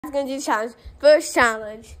gonna do the challenge. First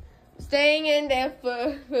challenge, staying in there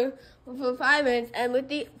for 5 minutes and with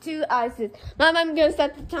the 2 ices. Mom, I'm gonna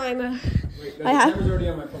set the timer. Wait, the timer's already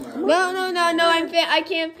on my phone. No. I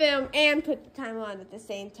can't film and put the timer on at the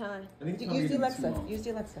same time. I think Use the Alexa. Use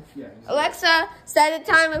the Alexa. Yeah. Alexa, set a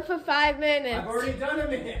timer for 5 minutes. I've already done a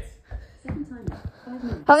minute. Second timer, 5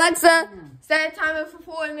 minutes. Alexa, set a timer for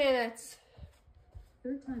 4 minutes.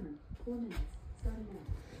 Third timer, 4 minutes. Starting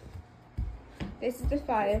now. This is the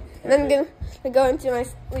fire. And then I'm gonna go into my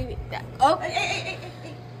sleeping bag. Oh, Hey.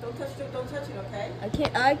 Don't touch it, okay? I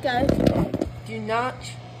can't. I guys, do not.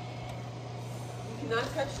 You cannot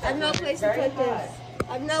touch that. I have no place to put this.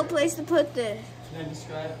 I have no place to put this. Can I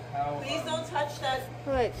describe how... Please don't touch that.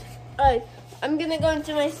 Alright. I'm gonna go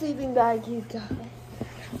into my sleeping bag, you guys.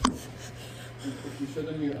 If you show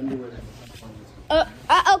them your underwear...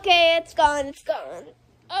 Okay, it's gone.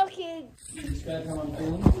 Okay. Can you describe how I'm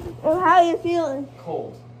feeling? Well, how are you feeling?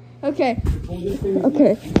 Cold. Okay. The coldest thing is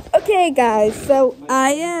Okay, guys. So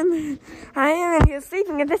I am in here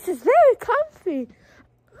sleeping, and this is very comfy.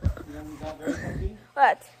 You haven't got very comfy?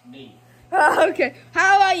 What? Me. Oh, okay.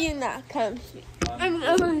 How are you not comfy?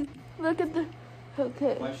 Look at the.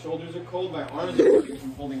 Okay. My shoulders are cold, my arms are cold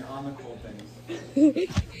from holding on the cold things.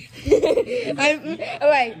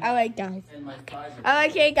 Alright, guys. And my thighs are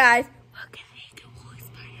Okay, guys. We're gonna make a voice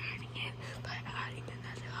by adding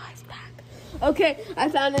another ice pack. Okay, I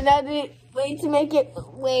found another way to make it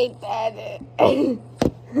way better. Alright,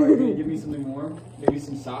 can you give me something warm? Maybe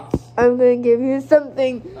some socks? I'm gonna give you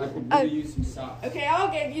something. I could really use some socks. Okay,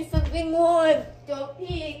 I'll give you something warm. Don't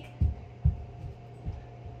peek.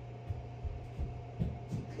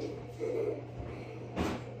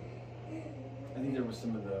 I think there was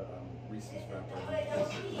some of the Reese's wrapper. Don't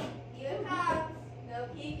peek. Here it comes. No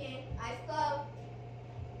peeking. Eyes closed.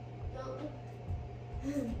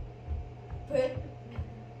 Don't. Put.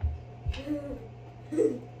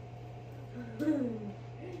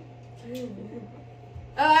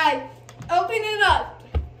 Alright, open it up.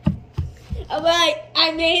 Alright,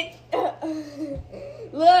 I made.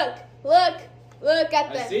 Look at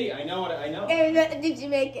I them. see, I know. And did you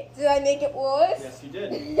make it? Did I make it worse? Yes, you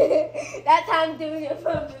did. That's how I'm doing it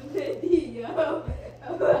from the video.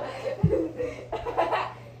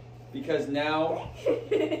 Because now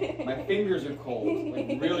my fingers are cold,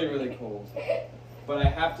 like really, really cold. But I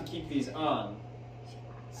have to keep these on.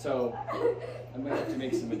 So I'm gonna have to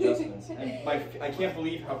make some adjustments. And I can't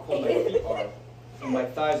believe how cold my feet are. And my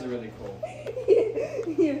thighs are really cold.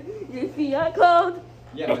 Your feet are cold.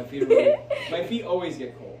 Yeah, my feet are really. My feet always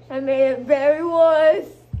get cold. I made it very worse.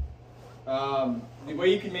 The way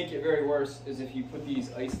you can make it very worse is if you put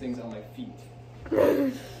these ice things on my feet.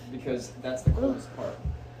 Because that's the coldest part.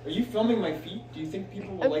 Are you filming my feet? Do you think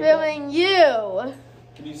people will like that? I'm filming you.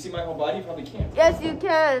 Can you see my whole body? You probably can't. Yes, you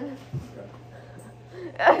can.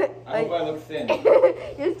 Okay. I hope I look thin.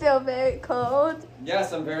 You're still very cold.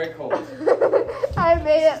 Yes, I'm very cold. I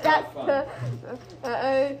made it. It's not fun.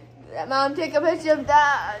 Mom, take a picture of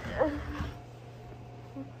that.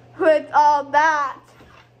 With all that.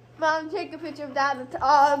 Mom, take a picture of that with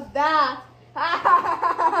all that.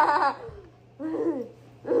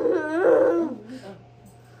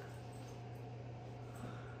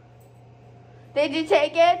 Did you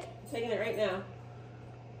take it? I'm taking it right now.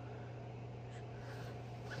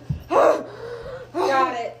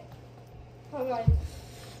 Got it. Alright.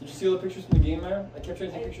 Did you see all the pictures from the game there? I kept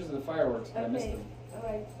trying to take pictures of the fireworks, but I missed them.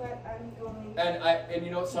 Alright, but I'm going. And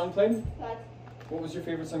you know what song played? What? What was your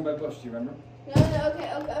favorite song by Bush? Do you remember? No,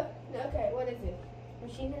 okay, what is it?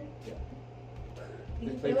 Machine Head? Yeah. You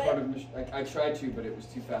They can played do part it? of I tried to, but it was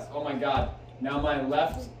too fast. Oh my god. Now my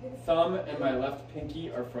left thumb and my left pinky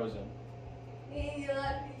are frozen. I'm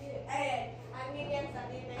gonna get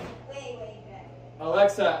something way better.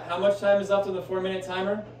 Alexa, how much time is left on the 4-minute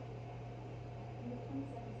timer?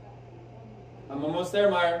 I'm almost there,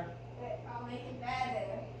 Meyer. Wait, I'll make it better.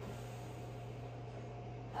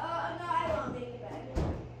 Oh, no, I won't make it better.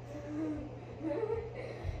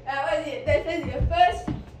 That was it. This is your first.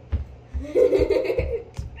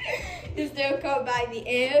 You're still cold by the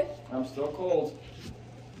air. I'm still cold.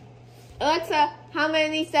 Alexa, how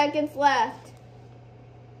many seconds left?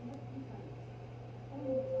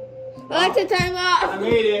 Alexa, time off. I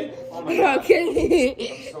made it. Oh my god.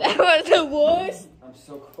 Okay. That was the worst. I'm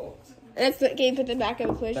so cold. That's what. Can you put them back in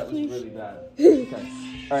the push, That was please? really bad. Okay.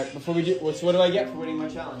 All right. Before we do, so what do I get for winning my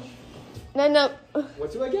challenge? No.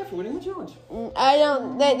 What do I get for winning my challenge? I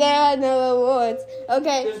don't. There are no rewards.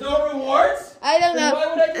 Okay. There's no rewards. I don't Then know. why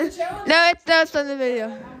would I do the challenge? No, it's not on the I video.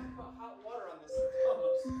 have to put hot water on this.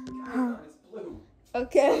 Oh, God, it's blue.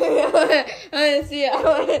 Okay. I want to see it.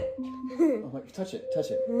 Oh my, touch it.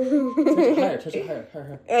 Touch it higher.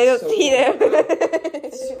 Higher. I don't So see cool. them.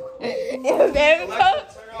 It's very Alexa, cold.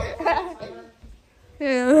 turn off the timer.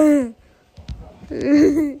 Can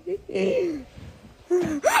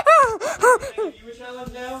I give you a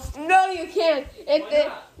challenge now? No, you can't. Why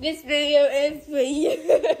not? This video is for you.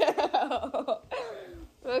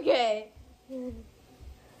 Okay.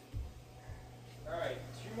 Alright,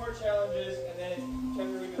 2 more challenges and then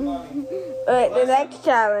Kevin and Bobby. Alright, the next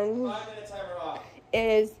challenge 5-minute timer off.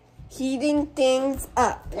 is heating things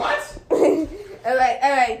up. What?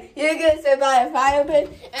 Alright. You're gonna sit by a fire pit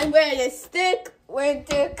and wear the stick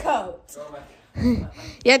winter coat. Oh my.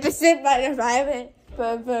 You have to sit by the fire pit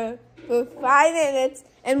for 5 minutes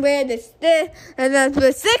and wear the stick, and then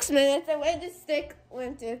for 6 minutes and wear the stick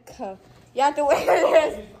winter coat. You have to wear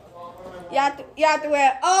this. You have to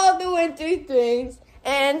wear all the winter things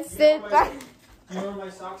and sit by. You know where my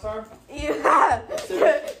socks are? You have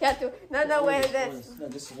to. No, wear this. No,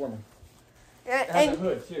 this is warmer. It has a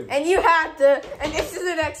hood too. And you have to. And this is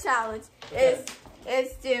the next challenge.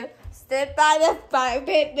 Is to sit by the fire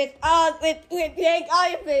pit with take all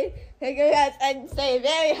your face, take your hats, and stay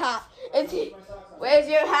very hot. Where's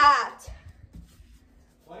your hat?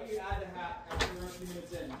 Why don't you add the hat after we're a few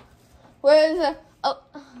minutes in? Where's the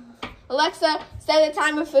Alexa? Set a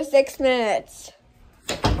timer for 6 minutes.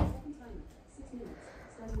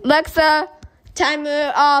 Alexa,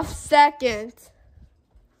 timer off second.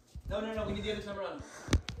 No, we need the other timer on.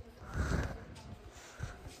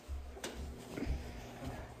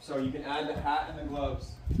 So you can add the hat and the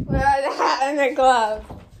gloves. Where are the hat and the glove?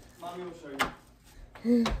 Mommy will show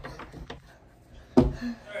you.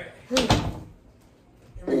 Alright.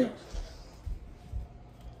 Here we go.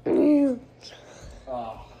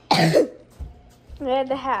 Oh, Where are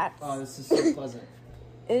the hats? oh, this is so pleasant.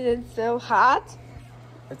 Is it so hot?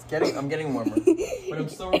 I'm getting warmer. But I'm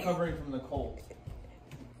still recovering from the cold.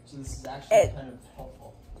 So this is actually kind of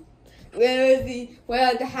helpful. Where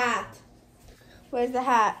are the hat? Where's the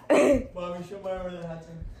hat? Mommy, show my where the hat's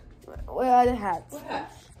in. Where are the hats? What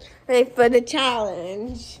hat? Like for the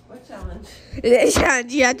challenge. What challenge? The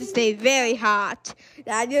challenge, you have to stay very hot.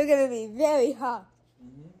 Now you're gonna be very hot.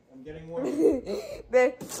 I'm getting warmer.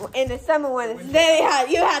 But in the summer when it's very hot,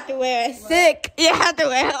 you have to wear a stick. You have to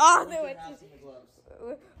wear all the winter.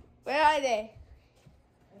 Where are they?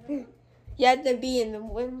 You have to be in the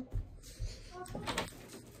wind.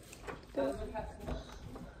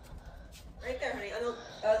 Right there, honey. On the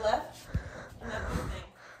left. On that blue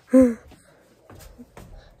thing.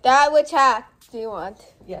 Dad, which hat do you want?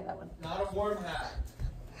 Yeah, that one. Not a warm hat.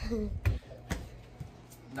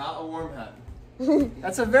 Not a warm hat.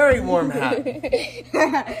 That's a very warm hat.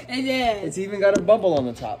 It is. It's even got a bubble on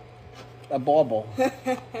the top. A bauble.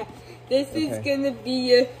 This is Okay. gonna be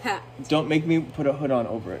your hat. Don't make me put a hood on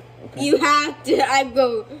over it, okay? You have to. I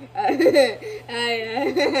go.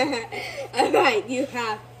 Alright, you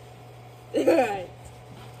have. Alright.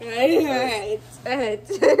 Okay.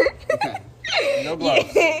 No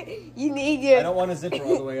gloves. You need your. I don't want a zipper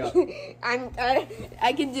all the way up.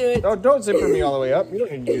 I can do it. Oh, don't zipper me all the way up. You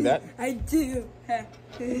don't need to do that. I do.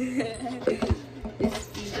 This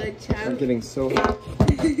is the I'm challenge. getting so hot.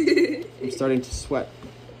 I'm starting to sweat.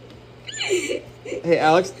 Hey,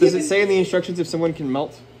 Alex, does it say in the instructions if someone can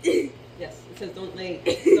melt? Yes, it says don't lay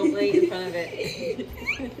in front of it.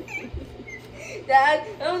 Dad,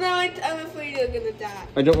 oh no, I'm afraid you're gonna die.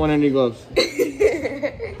 I don't want any gloves.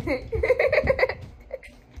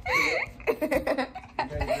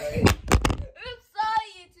 Oops, sorry,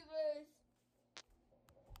 YouTubers.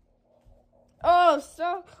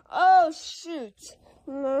 Oh shoot.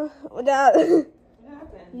 No, without What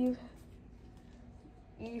happened?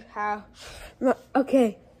 you have. No,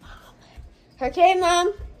 okay. Okay,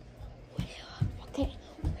 Mom. Okay.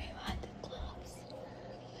 Where are the gloves?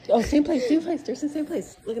 Oh, same place. They're in the same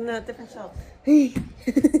place. Look in the different shelves. I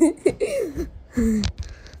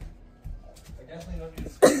definitely don't need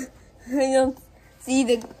to I don't see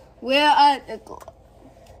the. Where are the gloves?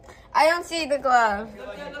 I don't see the gloves.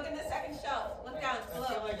 Look in the second shelf. Look down. I feel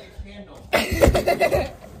Below. like a candle.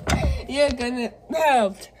 You're gonna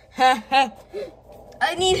help.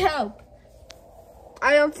 I need help.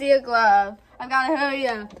 I don't see a glove. I gotta hurry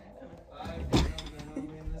up.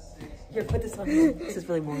 Here, put this on. This is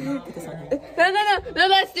really warm. Put this on here. No,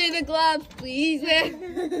 let's do the gloves, please.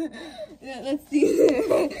 Let's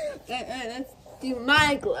do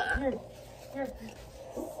my glove.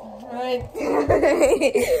 Alright.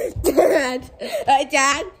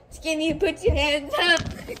 Dad, can you put your hands up?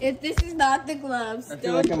 If this is not the gloves, I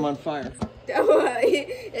feel like I'm on fire. don't worry.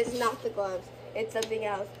 It's not the gloves. It's something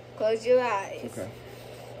else. Close your eyes.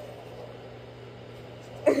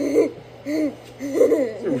 Okay.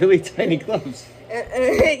 These are really tiny gloves.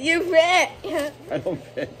 You fit. I don't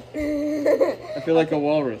fit. I feel like a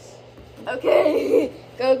walrus. Okay,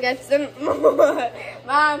 go get some more.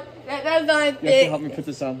 Mom, those aren't You have to fit. help me put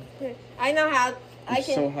this on. I know how. I It's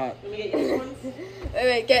can. so hot. Let me get you ones.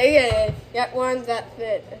 Wait, get ones that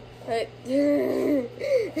fit. Wait. Here,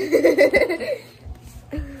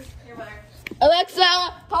 Mother.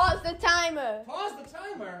 Alexa, pause the timer. Pause the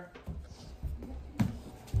timer.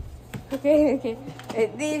 Okay.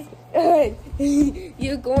 These,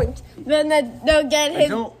 you're going to, no, get I his.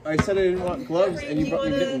 don't. I said I didn't want gloves, and you brought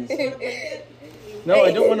me mittens. blanket? No,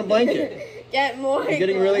 I don't want a blanket. Get more. I'm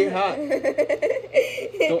getting really hot.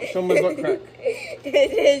 Don't show my butt crack.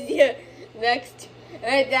 This is your next.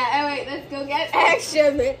 Alright, let's go get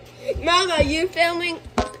action. Mama, you filming?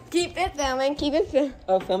 Keep it filming. Keep it filming.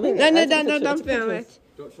 Oh, filming? No, don't film it.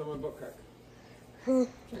 Don't show my butt crack.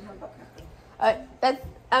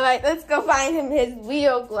 Alright, let's go find him his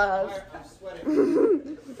real gloves. I'm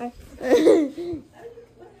sweating.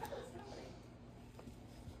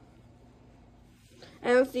 I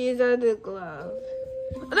don't see his other glove.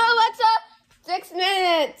 No, Alexa! 6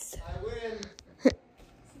 minutes! I win.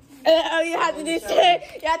 You have to do 6.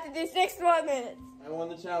 You have to do 6 more minutes. I won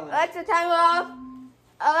the challenge. Alexa, timer off.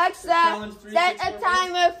 Alexa, Challenge 3, set 6 a more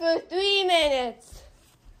timer for 3 minutes.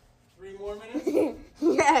 3 more minutes?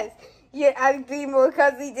 Yes. Yeah, I'd be more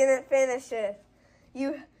because we didn't finish it.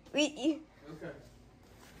 Okay.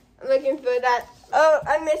 I'm looking for that. Oh,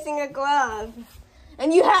 I'm missing a glove.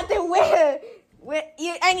 And you have to wear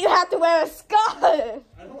you have to wear a scarf. I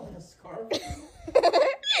don't want a scarf.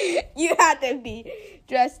 You have to be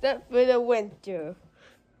dressed up for the winter.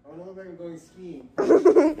 I don't know if I'm going skiing.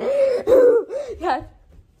 Yes.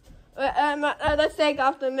 Let's take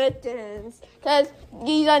off the mittens, because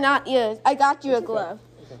these are not yours. I got you a glove.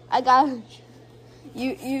 I got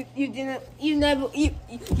you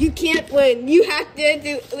can't win. We have to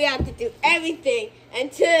do everything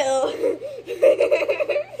until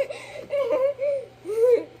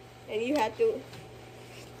and you have to.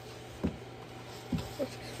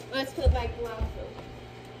 Let's put my glove on.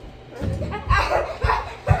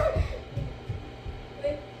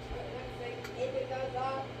 If it goes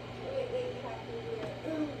off, wait, you have to do it.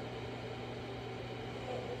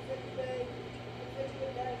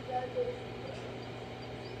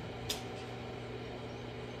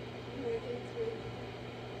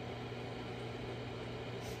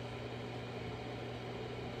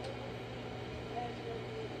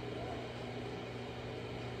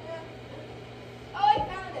 Oh, I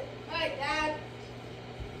found it. All right, Dad.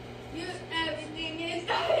 Everything is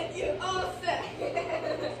good. You all set.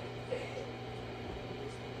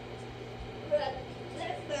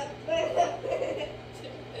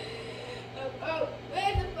 Oh,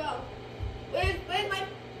 where's the phone? Where's my?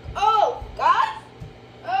 Oh, God!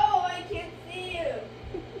 Oh, I can't see you.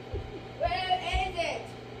 Where is it?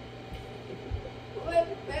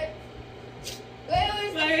 Where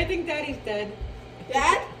is Sorry, I think Daddy's dead.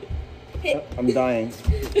 Dad? I'm dying.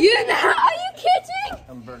 You're not? Are you kidding?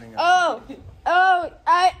 I'm burning up.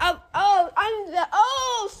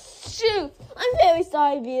 Oh, shoot. I'm very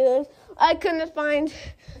sorry, viewers. I couldn't find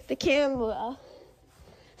the camera.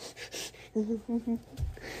 Are you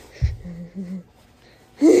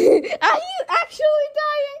actually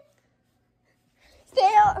dying?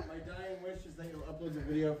 Stay up. My dying wish is that you'll upload the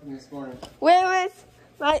video from this morning. Where's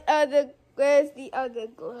the other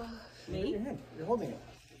glove? Me? Your hand. You're holding it.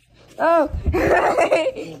 Oh.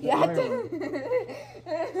 You have to.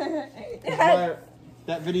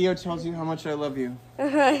 That video tells you how much I love you.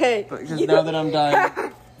 Alright. Because now that I'm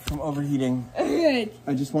dying from overheating, I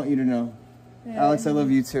just want you to know. Alex, I love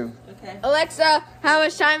you too. Okay. Alexa, how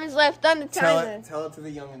much time is left on the timer? Tell it to the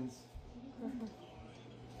youngins.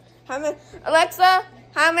 Alexa,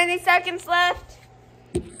 how many seconds left?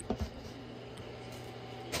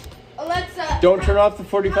 Alexa. Don't turn off the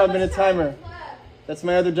 45-minute how much time timer. is left? That's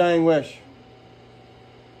my other dying wish.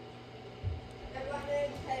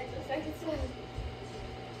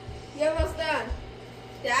 You're almost done.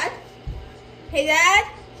 Dad? Hey, Dad?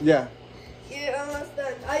 Yeah, You're almost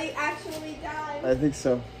done. Are you actually dying? I think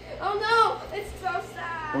so. Oh no, it's so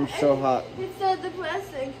sad. I'm so hot. It's so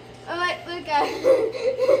depressing. Oh, like, look at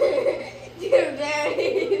you're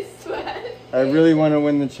very sweat. I really want to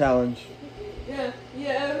win the challenge. Yeah,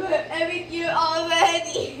 but you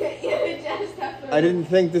already, you're just up for I didn't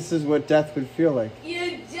think this is what death would feel like.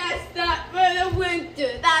 You're just up for the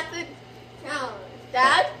winter. That's a challenge.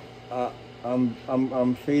 Dad,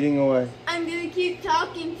 I'm fading away. I'm gonna keep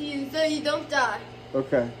talking to you so you don't die.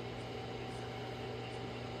 Okay.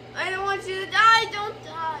 want you to die. Don't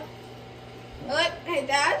die. Look, hey,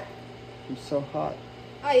 Dad. I'm so hot.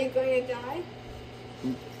 Are you going to die?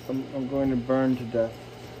 I'm going to burn to death.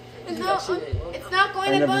 It's not going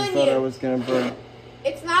I to never burn thought I you. was gonna burn.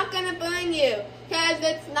 It's not going to burn you. Because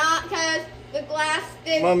the glass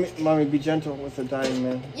sticks. Mommy, be gentle with the dying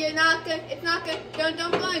man. You're not good. It's not good.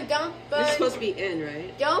 Don't burn. Don't You're burn. supposed to be in,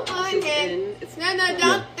 right? Don't burn This is it. in. It's- No,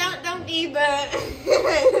 don't be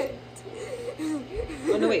burnt.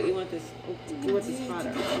 Oh no, wait. You want this? You want this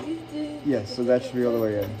hotter? Yes, so that should be all the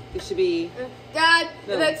way in. It should be. Dad,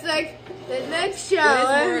 No. it looks like the next There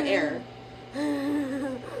shower. is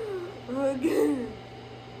more air.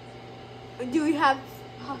 Do we have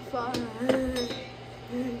hot water?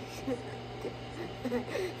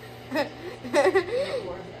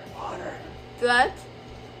 Water. What?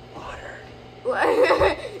 Water.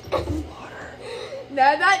 What? Water.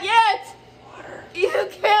 No, not yet. Water. You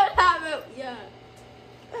can't have it yet.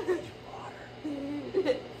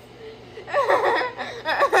 Water.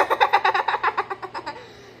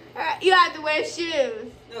 You have to wear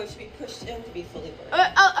shoes. No, it should be pushed in to be fully burned.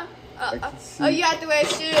 I can see. Oh, you have to wear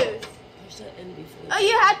shoes. Push that in to be fully Oh,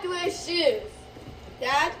 you have to wear shoes.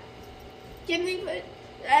 Dad, can we put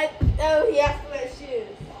that? Oh, he has to wear shoes.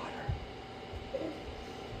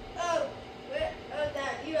 Oh,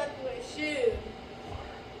 Dad, you have to wear shoes.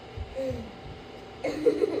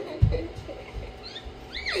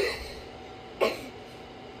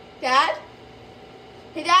 Dad?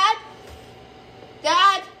 Hey, Dad?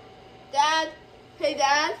 Dad? Dad? Hey,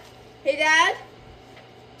 Dad? Hey, Dad?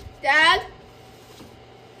 Dad?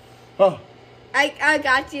 Oh, I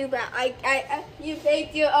got you, but you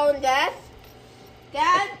faked your own death?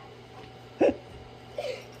 Dad?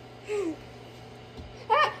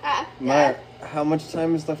 Maya, how much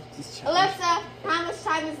time is left of this challenge? Alexa, how much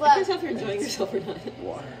time is Depends left? if you're enjoying yourself or not.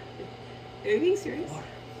 Water. Are you being serious? Water.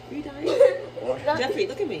 Are you dying? Water. Jeffrey,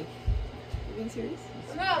 look at me. Are you being serious?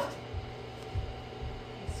 No.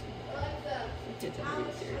 Alexa, I can't tell how if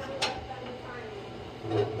much you're time being serious. left on the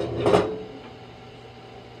timer?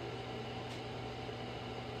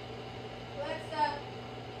 Alexa,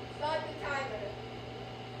 start the timer.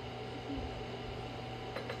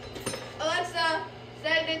 Alexa,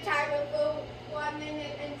 set the timer for 1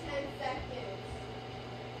 minute and 10 seconds.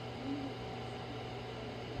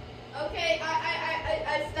 Okay,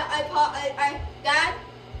 Dad?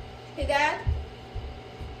 Hey, Dad?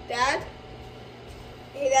 Dad?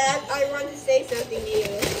 Hey, Dad, I want to say something to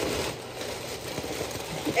you.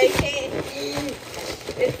 Okay,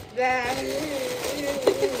 it's bad.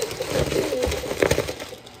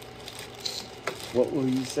 What will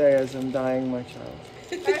you say as I'm dying, my child?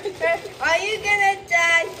 Are you gonna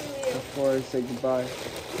die for me? Before I say goodbye.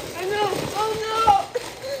 Oh no! Oh no!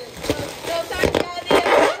 Don't talk about the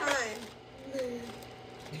other time.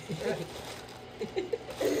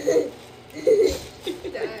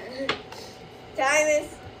 Time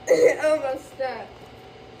is almost up.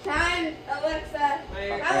 Time, Alexa.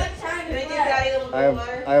 How much time Can I is give Daddy a left? little bit of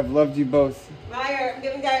water? I have loved you both. Meyer, I'm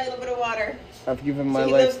giving Daddy a little bit of water. I've given So my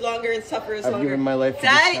he life. lives longer and suffers I've longer. given my life for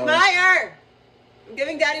this Daddy, challenge. Meyer! I'm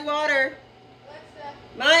giving Daddy water. Alexa,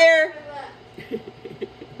 Meyer! time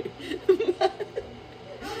left.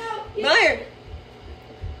 Oh no! Meyer!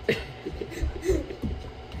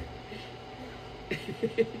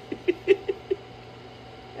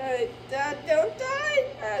 Dad, don't die.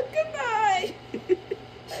 Goodbye.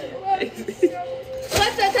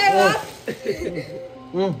 Alexa, time off.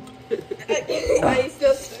 Mm. Are you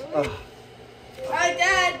still swimming? Ah, Alright,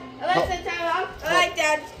 Dad. Alexa, time off. Alright,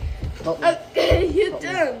 Dad. help me. Okay, you're Help me.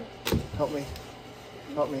 done. Help me.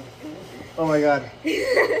 Help me. Oh my god.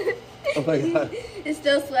 Oh my god. You're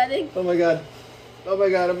still sweating? Oh my god. Oh my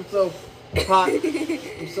god, I'm so hot.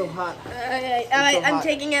 I'm so hot. Alright, so I'm hot.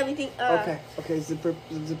 taking everything off. Okay, zipper,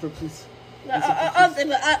 please. I'll zip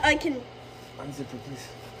it. I can. Unzipper, please.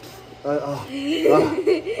 Oh,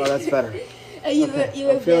 that's better. You Okay, you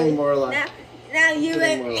were I'm feeling very- more alive. Now you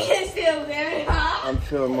Feeling more were alive. still very hot. I'm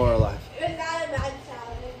feeling more alive. It was not a bad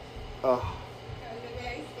challenge. Oh, It was a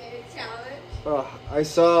very scary challenge. I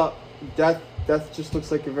saw death. Death just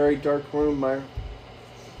looks like a very dark room, Meyer.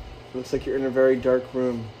 Looks like you're in a very dark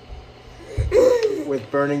room with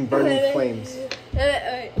burning flames.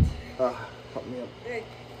 Help me up.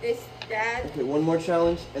 This, Dad. Okay, one more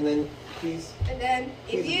challenge, and then please. And then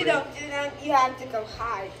if Please you break. don't do that, you have to go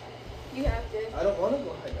hide. You have to. I don't want to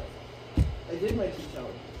go hide now. I did my 2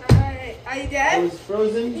 challenge. Alright, are you I dead? was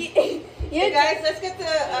frozen. Hey You're guys, let's get the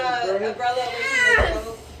umbrella away from the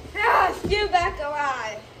stove. Ah, still back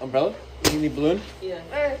alive. Umbrella? You need balloon? Yeah,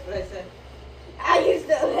 Uh, what I said. I used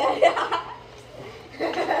to.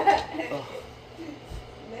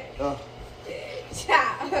 Oh.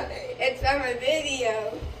 It's from a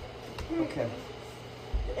video. Okay.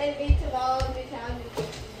 And me to all of the time.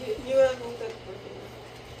 You have moved that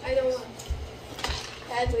I don't want.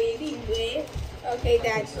 That's waiting with. Okay,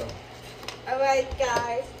 Dad. So. Alright,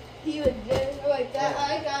 guys. He was good. Alright,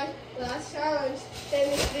 guys. Last challenge. Then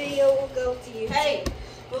this video will go to you. Hey,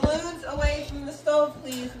 balloons away from the stove,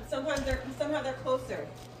 please. Somehow they're closer.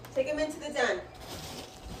 Take them into the den.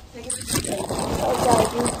 Take them into the den. Oh,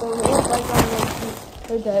 guys, you're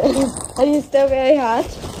still Are you still very hot?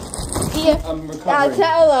 Yeah. I'm Now recovering.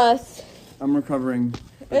 tell us. I'm recovering.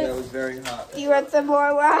 But that was very hot. You want some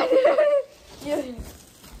more water? You-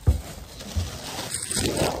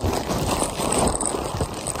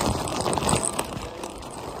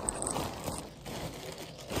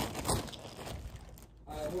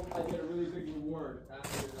 I hope I get a really big reward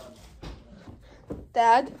after you're done.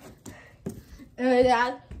 Dad,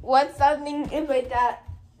 Dad, what's something with that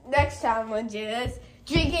next challenge is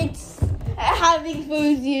drinking,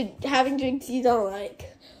 having drinks you don't like.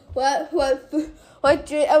 What's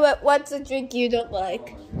a drink you don't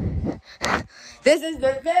like? This is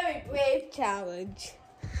the very brave challenge.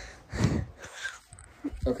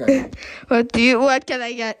 Okay. What can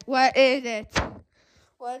I get? What is it?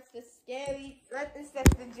 What is the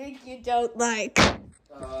drink you don't like?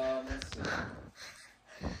 Let's see.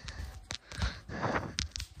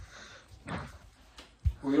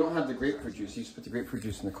 We don't have the grapefruit juice. You just put the grapefruit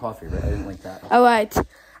juice in the coffee, right? I didn't like that. All right.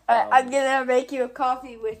 I'm gonna make you a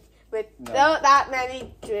coffee with No. not that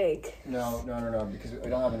many drink. No, because we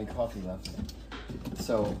don't have any coffee left.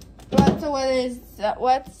 So,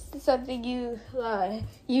 What's something you like?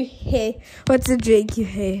 You hate? What's a drink you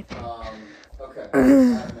hate? okay. I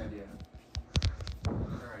have an idea.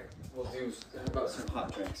 Alright, we'll do how about some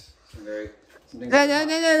hot drinks. Some things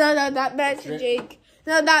No, not medicine drink.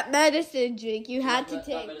 No, not medicine drink. You had to Not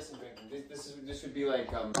take. medicine drinking. This would be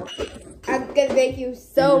like I'm gonna make you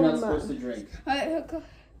so you're not much. supposed to drink. Okay.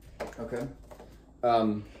 Okay.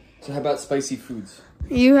 So how about spicy foods?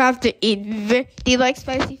 You have to eat. Do you like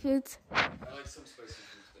spicy foods? I like some spicy foods,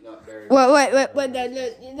 but not very. Wait. No.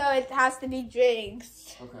 You know it has to be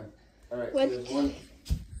drinks. Okay. All right. What- So there's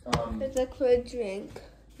one. Let's look for a drink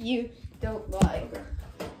you don't like.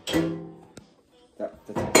 Okay. That's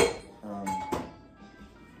it.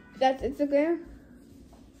 That's Instagram.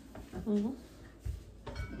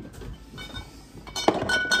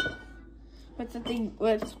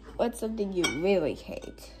 What's something you really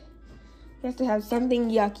hate? You have to have something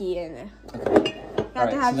yucky in it. Okay. You have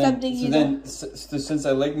to have something you don't. Since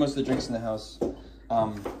I like most of the drinks in the house,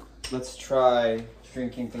 let's try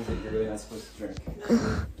drinking things that you're really not supposed to drink.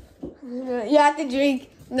 You have to drink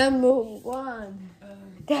number one.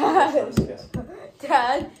 Dad,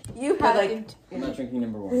 you have to. I'm not drinking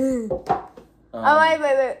number one. Oh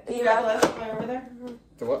wait. You got lettuce fly over there?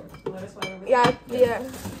 The what? Lettuce fly over there?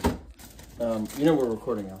 Yeah. You know we're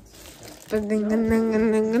recording now.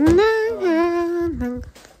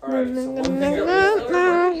 Alright, so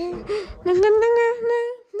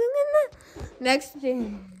Next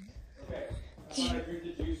thing. Okay. I drink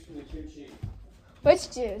the juice from the kimchi.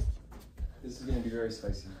 Which juice? this is gonna be very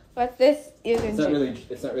spicy. What's this? It's not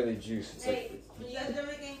really juice. It's Hey, like you guys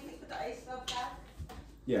ever getting put the ice stuff back?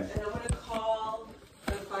 yeah. And I'm gonna call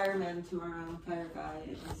the fireman tomorrow, fire guy,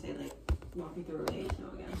 and say like, walk me through rotation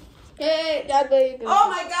again. Hey, Dad, what are you gonna Oh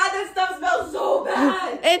my god, this stuff smells so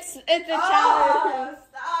bad! It's a challenge. Oh,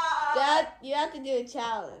 stop! Dad, you have to do a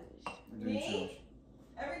challenge. We're doing challenge. Me?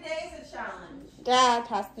 Every day is a challenge. Dad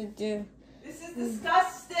has to do. This is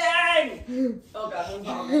disgusting! Oh god, I'm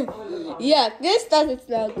vomiting. Yeah, this doesn't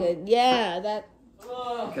smell good. Yeah, that.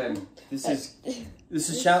 Okay, this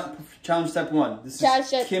is challenge step 1. This Challenge is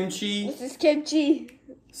step- kimchi This is kimchi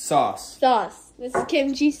sauce. sauce. This is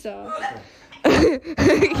kimchi sauce.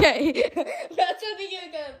 Okay. What's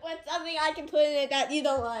something I can put in it that you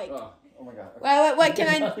don't like? Oh my god. What can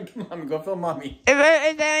I? Come on, go film mommy. Is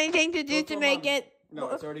there anything to do Go to for make mommy. it? No,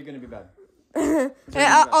 it's already gonna be bad.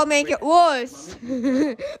 I'll make it worse.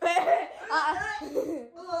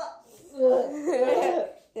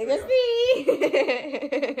 Take a seat.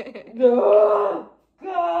 Oh,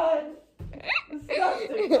 god!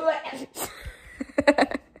 Disgusting.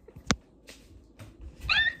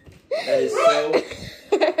 That is so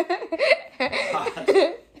hot.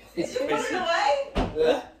 It's You put it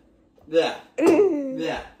away? Yeah.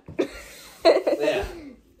 Yeah.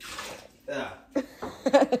 Yeah.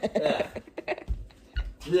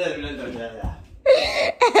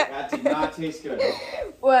 That did not taste good.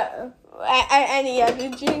 What? Any other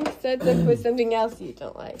drinks? Let's look for something else you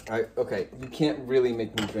don't like. Okay, you can't really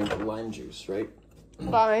make me drink lime juice, right?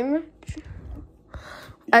 Lime.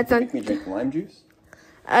 You can make me drink lime juice?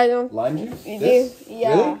 I don't. Lime juice? You This? do?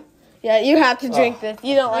 Yeah. Really? Yeah, you have to drink this.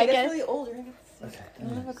 You don't like It's it? really old. You're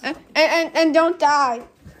gonna get sick. And don't die.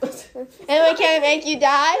 Anyway, can it make you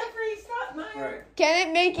die? Jeffrey, stop, Meyer. Can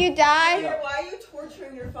it make you die? Meyer, why are you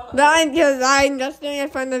torturing your father? No, because I'm just doing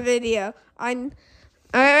it for the video. Are you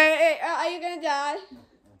gonna die?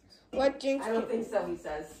 What jinx? I don't think so, he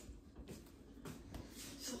says.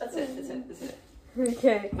 That's it.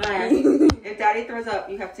 Okay. Meyer, if Daddy throws up,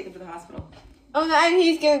 you have to take him to the hospital. Oh no, and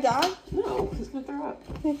he's gonna die? No, he's gonna throw up.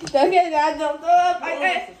 Okay, Dad, don't throw up.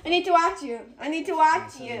 I need to watch you. I need to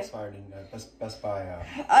watch you. Inspired in Best Buy.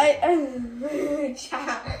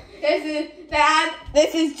 This is Dad.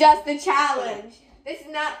 This is just a challenge. This is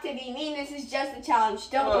not to be mean. This is just a challenge.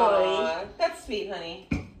 Don't worry. Aw, that's sweet, honey.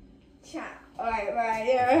 All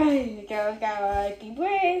right. Go. Deep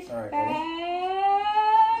breath. All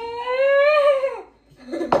right,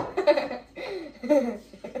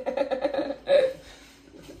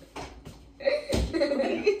 What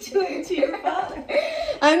are you doing to your father?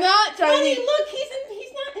 I'm not trying Honey, to. look,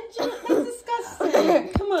 he's not in jail. That's disgusting.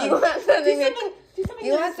 Come on. You want something do to? something, do something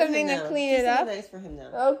You nice want for him something to now. clean Do it up? something nice for him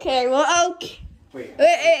now. Okay. Well, okay. Wait.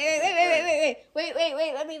 Wait.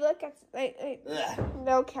 Let me look at. Wait.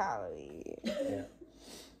 No calories. Yeah.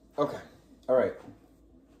 Okay. All right.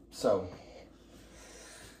 So.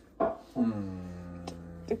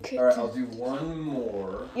 Okay. All right, I'll do one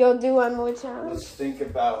more. You'll do one more challenge. Let's think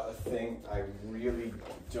about a thing I really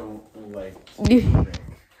don't like to drink.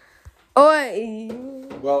 Oi.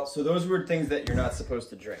 Well, so those were things that you're not supposed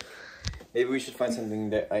to drink. Maybe we should find something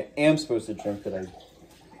that I am supposed to drink that I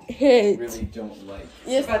Hit. really don't like.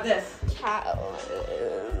 Yes. What about this?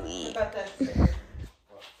 Calories. What about this?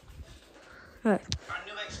 What?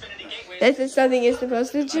 This is something you're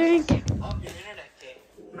supposed to drink.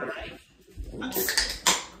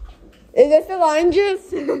 Is this the lime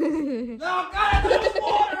juice? No, God, it's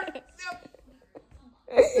water!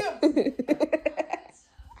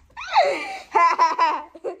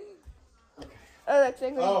 Oh, that's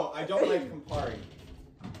like Oh, I don't like Campari.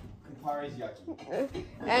 Campari's yucky.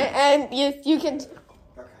 and you can. Okay.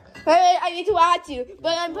 Wait, I need to watch you.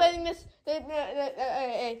 But I'm putting this. We'll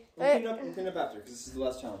clean up after, because this is the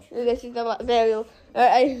last challenge. This is the very. You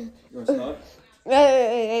want to smell it?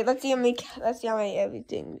 Wait. Let's see how many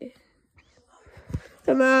everything.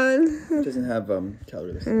 Come on. It doesn't have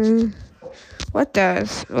calories. What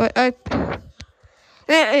does? What?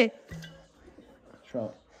 Hey.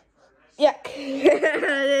 Trump. Yuck. What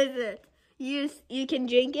is it? You can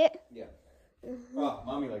drink it? Yeah. Oh,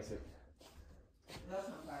 Mommy likes it. That's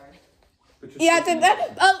not fire. You have to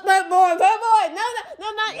put more. No,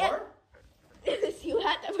 not yet. More? You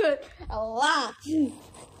have to put a lot.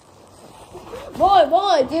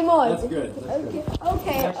 More, do more. That's good. That's good.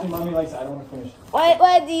 Okay. Actually, Mommy likes it. I don't want to finish.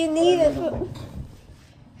 What do you need it for?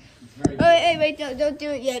 It's very good. Wait, don't do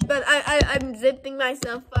it yet. But I'm zipping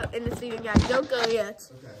myself up in the sleeping bag. Don't go yet.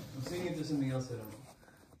 Okay. I'm seeing if there's something else I don't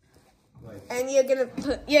like. And you're gonna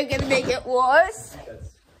make it worse. That's,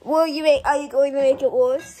 Are you going to make it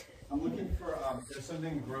worse? I'm looking for there's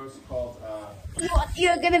something gross called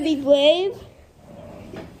You're gonna be brave.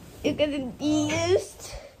 You're gonna be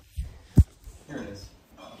used. here it is.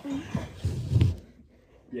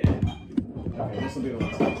 Yeah. Okay, this will be the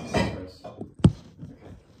last one. This is gross. Okay.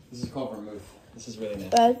 This is called vermouth. This is really nasty.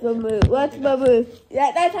 That's the move. What's the move?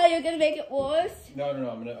 That's how you're gonna make it worse. No. I'm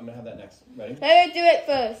gonna have that next. Ready? Let me do it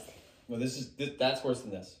first. No, that's worse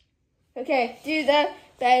than this. Okay, do the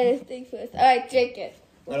baddest thing first. All right, drink it.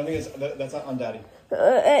 I don't think that's not on Daddy.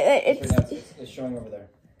 It's Right now, it's showing over there.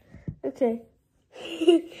 okay.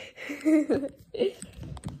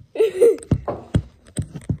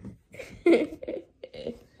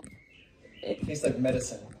 It tastes like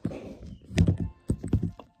medicine.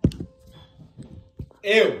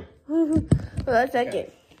 Ew. Hold on a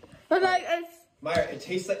second. Hold on. Meyer, it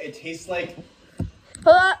tastes like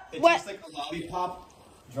Hold on. it What? tastes like a lollipop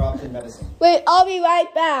dropped in medicine. Wait, I'll be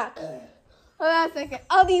right back. Hold on a second.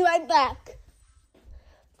 I'll be right back.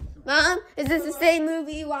 Mom, is this the same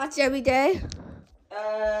movie you watch every day?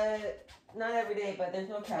 Not every day, but there's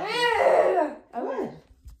no cow. Alright.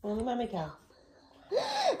 Only mommy cow.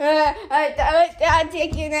 I'll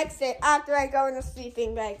take you next day after I go in the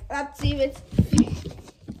sleeping bag. Let's see if it's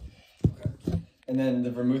Okay. And then the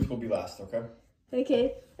vermouth will be last, okay?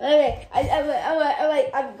 okay. Okay.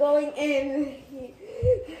 I'm going in.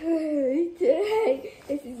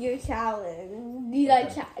 This is your challenge. You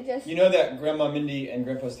like just? You know that Grandma Mindy and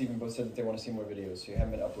Grandpa Stephen both said that they want to see more videos, so you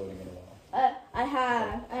haven't been uploading in a while. I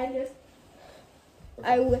have.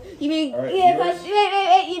 I will. You mean All right, Grandpa? viewers-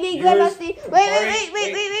 Wait. You mean Grandpa viewers, Steve? Campari-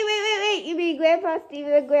 Wait. You mean Grandpa Steve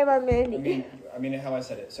and Grandma Mandy? I mean, I mean how I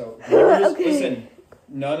said it. So just Okay. listen.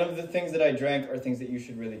 None of the things that I drank are things that you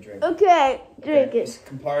should really drink. Okay, drink it.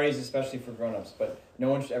 Campari is especially for grown-ups, but no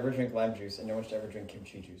one should ever drink lime juice, and no one should ever drink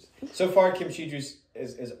kimchi juice. So far, kimchi juice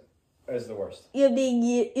is the worst. You're being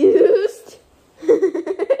used.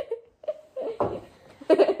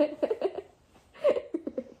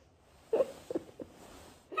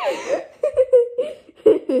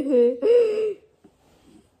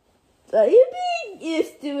 So you're being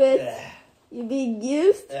used to it. You're being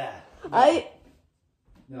used.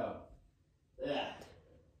 No.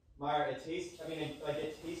 Myra, it tastes. I mean,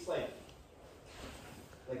 it tastes like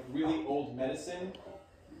really old medicine,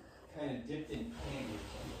 kind of dipped in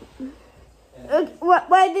candy. And,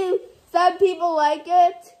 Why do some people like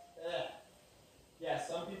it? yeah,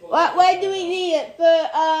 some people. Why do we need it for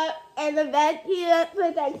an event here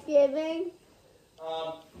for Thanksgiving?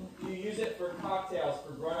 You use it for cocktails,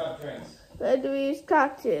 for grown-up drinks. Why do we use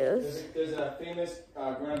cocktails? There's a famous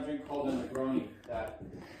grown-up drink called a Negroni that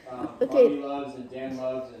Okay. Bobby loves and Dan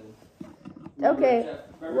loves and. Okay,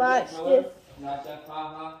 Remember watch Jeff Miller? this. Not Jeff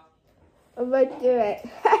Haha. I'm going to do it.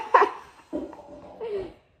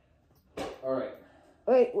 All right.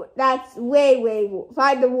 Wait, that's way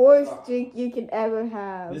find the worst drink you can ever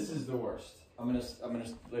have. This is the worst. I'm gonna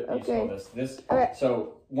let you Okay. smell this. Okay.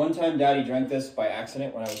 So one time, Daddy drank this by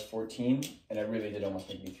accident when I was 14, and it really did almost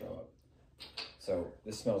make me throw up. So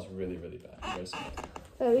this smells really bad. You gotta smell it.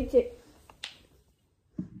 Let me check.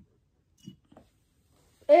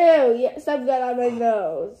 Ew, yeah, some got on my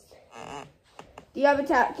nose. Do you have a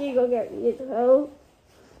tap? Can you go get me a towel?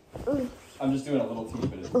 I'm just doing a little teeny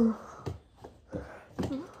bit of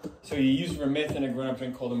it. So you use vermouth in a grown-up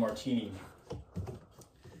drink called a martini.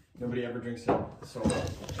 Nobody ever drinks it solo.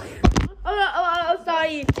 Oh,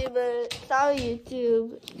 sorry, YouTube. Sorry,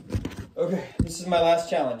 YouTube. Okay, this is my last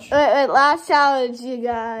challenge. Wait, last challenge, you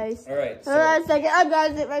guys. All right. Hold on So a second. I'm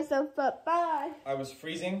gonna zip myself up. Bye. I was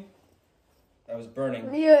freezing. I was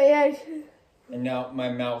burning. Yeah. And now my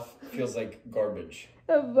mouth feels like garbage.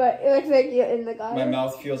 But it looks like you're in the garden. My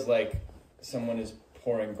mouth feels like someone is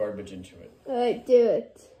pouring garbage into it. Alright, do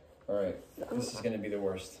it. All right, this is gonna be the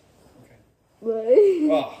worst. Okay. What?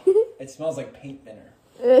 Oh, it smells like paint thinner.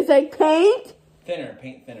 It's like paint?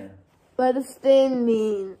 Paint thinner. What does thin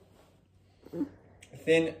mean?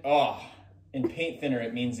 Thin. Oh, in paint thinner,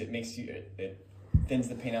 it means it makes you it thins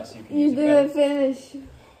the paint out so you can You use it better. didn't finish.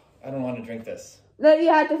 I don't want to drink this. No, you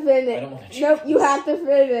have to finish. I don't want to drink Nope, you this. have to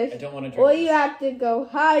finish. I don't want to drink Or this. you have to go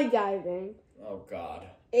high diving. Oh God.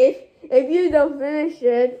 If you don't finish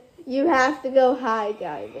it, you have to go high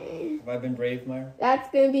diving. Have I been brave, Myra? That's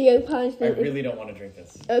gonna be your I punishment. really don't want to drink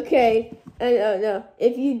this. Okay. No.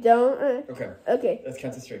 If you don't, Okay, okay. let's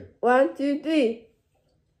count to 3. 1, 2, 3.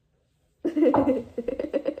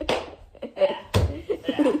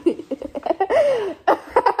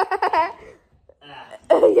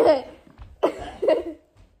 Okay.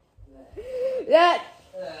 That.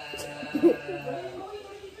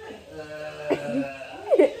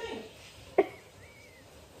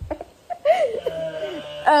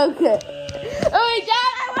 Okay. Oh my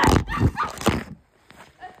God! I want.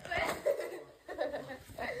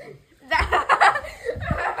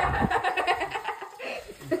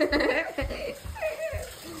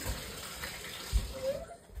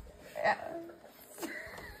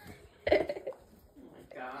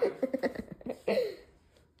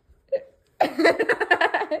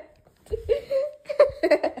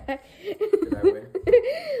 Did I win?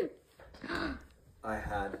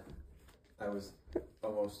 I was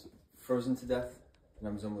almost frozen to death, and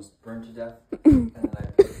I was almost burned to death, and then I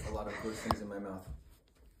put a lot of gross things in my mouth.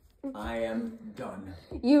 I am done.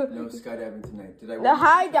 No skydiving tonight. Did I win? The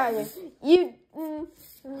high diving. Skydiving.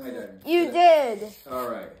 You did. All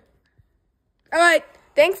right. Alright,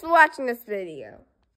 thanks for watching this video.